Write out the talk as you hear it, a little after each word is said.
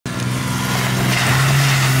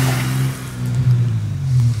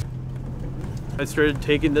I started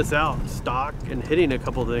taking this out stock and hitting a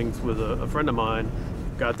couple things with a friend of mine.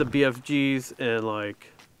 Got the BFGs and like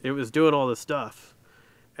it was doing all this stuff.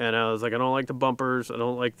 And I was like, I don't like the bumpers, I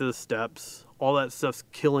don't like the steps. All that stuff's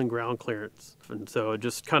killing ground clearance. And so it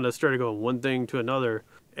just kind of started going one thing to another.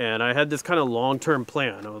 And I had this kind of long-term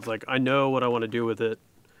plan. I was like, I know what I want to do with it.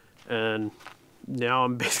 And now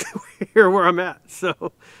I'm basically here where I'm at.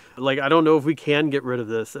 So like, I don't know if we can get rid of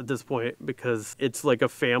this at this point because it's like a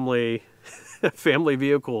family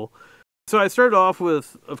vehicle. So I started off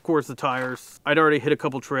with, of course, the tires. I'd already hit a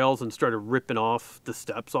couple trails and started ripping off the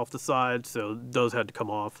steps off the side, so those had to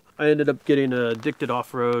come off. I ended up getting a Addicted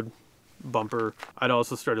off-road bumper. I'd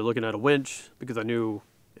also started looking at a winch because I knew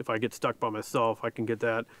if I get stuck by myself, I can get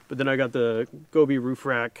that. But then I got the Gobi roof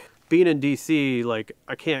rack. Being in DC, like,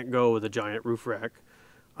 I can't go with a giant roof rack.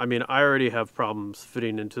 I mean, I already have problems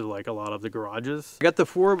fitting into like a lot of the garages. I got the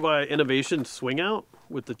 4x Innovation swing out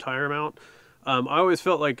with the tire mount. I always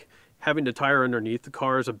felt like having the tire underneath the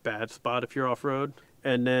car is a bad spot if you're off-road.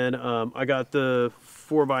 And then I got the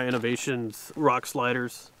 4x Innovations rock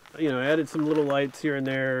sliders. You know, I added some little lights here and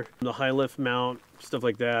there, the high lift mount, stuff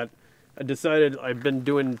like that. I decided I've been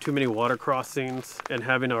doing too many water crossings and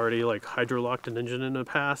having already like hydro-locked an engine in the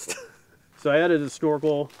past. So I added a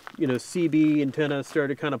snorkel, you know, CB antenna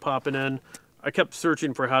started kind of popping in. I kept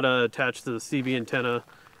searching for how to attach the CB antenna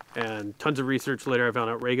and tons of research later I found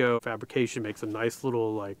out Rego Fabrication makes a nice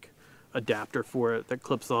little like adapter for it that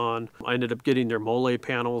clips on. I ended up getting their mole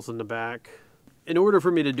panels in the back. In order for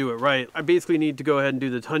me to do it right, I basically need to go ahead and do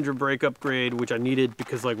the Tundra brake upgrade, which I needed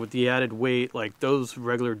because like with the added weight, like those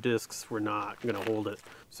regular discs were not gonna hold it.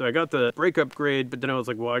 So I got the brake upgrade, but then I was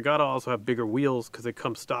like, well, I gotta also have bigger wheels because they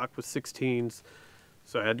come stock with 16s.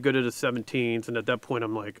 So I had to go to the 17s, and at that point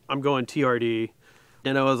I'm like, I'm going TRD.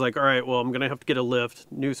 And I was like, all right, well, I'm gonna have to get a lift,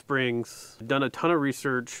 new springs. Done a ton of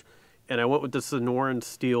research, and I went with the Sonoran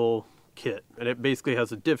steel kit, and it basically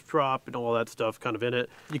has a diff drop and all that stuff kind of in it.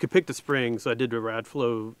 You could pick the springs. I did the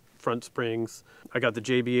Radflow front springs. I got the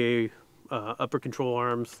JBA upper control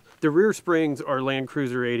arms. The rear springs are Land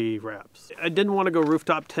Cruiser 80 wraps. I didn't want to go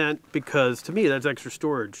rooftop tent because to me that's extra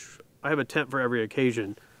storage. I have a tent for every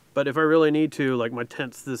occasion, but if I really need to, like my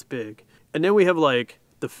tent's this big. And then we have like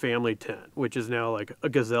the family tent, which is now like a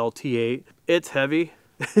Gazelle T8. It's heavy,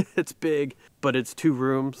 it's big, but it's 2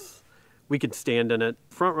 rooms. We can stand in it.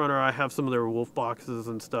 4runner, I have some of their wolf boxes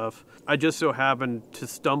and stuff. I just so happened to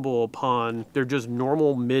stumble upon their just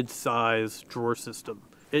normal mid-size drawer system.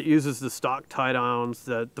 It uses the stock tie downs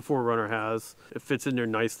that the 4runner has. It fits in there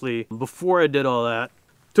nicely. Before I did all that,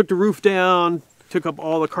 took the roof down, took up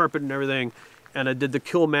all the carpet and everything, and I did the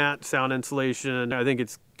Kill Mat sound insulation. I think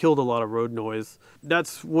it's killed a lot of road noise.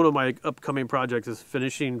 That's one of my upcoming projects is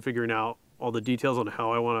figuring out all the details on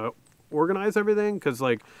how I want to organize everything, because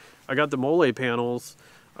like I got the mole panels,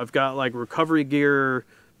 I've got like recovery gear,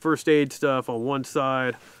 first aid stuff on one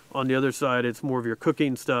side, on the other side it's more of your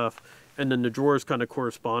cooking stuff, and then the drawers kind of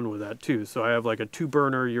correspond with that too. So I have like a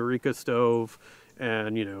 2-burner Eureka stove,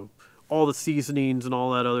 and you know, all the seasonings and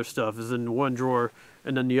all that other stuff is in one drawer,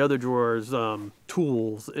 and then the other drawer is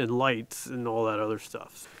tools and lights and all that other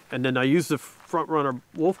stuff. And then I use the 4runner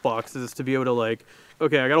wolf boxes to be able to like,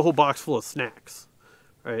 okay, I got a whole box full of snacks,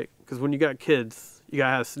 right? Because when you got kids, you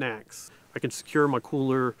gotta have snacks. I can secure my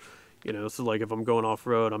cooler, you know, so like if I'm going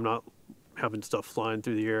off-road, I'm not having stuff flying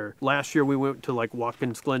through the air. Last year we went to like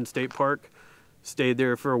Watkins Glen State Park, stayed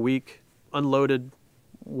there for a week, unloaded,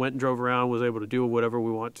 went and drove around, was able to do whatever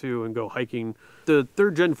we want to and go hiking. The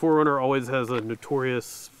 3rd gen 4runner always has a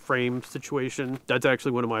notorious frame situation. That's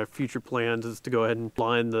actually one of my future plans, is to go ahead and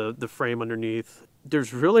line the frame underneath.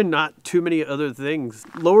 There's really not too many other things.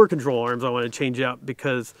 Lower control arms I want to change out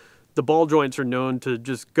because the ball joints are known to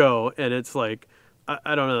just go, and it's like,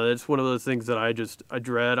 I don't know, it's one of those things that I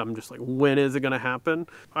dread. I'm just like, when is it gonna happen?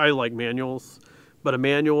 I like manuals, but a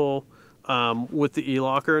manual with the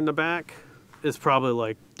E-locker in the back is probably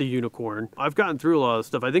like the unicorn. I've gotten through a lot of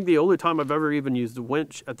stuff. I think the only time I've ever even used a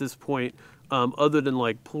winch at this point, other than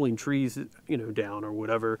like pulling trees, you know, down or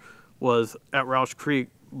whatever, was at Roush Creek,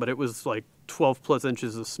 but it was like 12 plus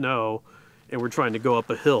inches of snow and we're trying to go up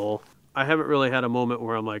a hill. I haven't really had a moment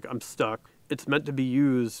where I'm like, I'm stuck. It's meant to be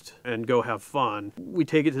used and go have fun. We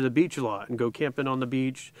take it to the beach a lot and go camping on the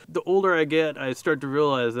beach. The older I get, I start to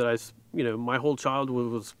realize that you know, my whole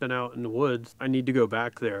childhood was spent out in the woods. I need to go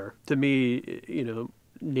back there. To me, you know,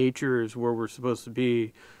 nature is where we're supposed to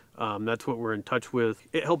be. That's what we're in touch with.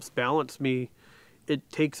 It helps balance me. It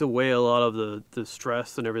takes away a lot of the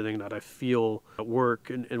stress and everything that I feel at work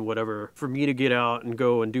and whatever. For me to get out and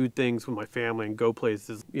go and do things with my family and go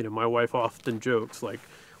places, you know, my wife often jokes, like,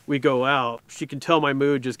 we go out, she can tell my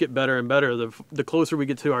mood just get better and better the closer we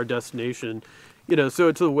get to our destination. You know, so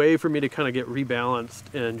it's a way for me to kind of get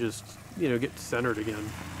rebalanced and just, you know, get centered again.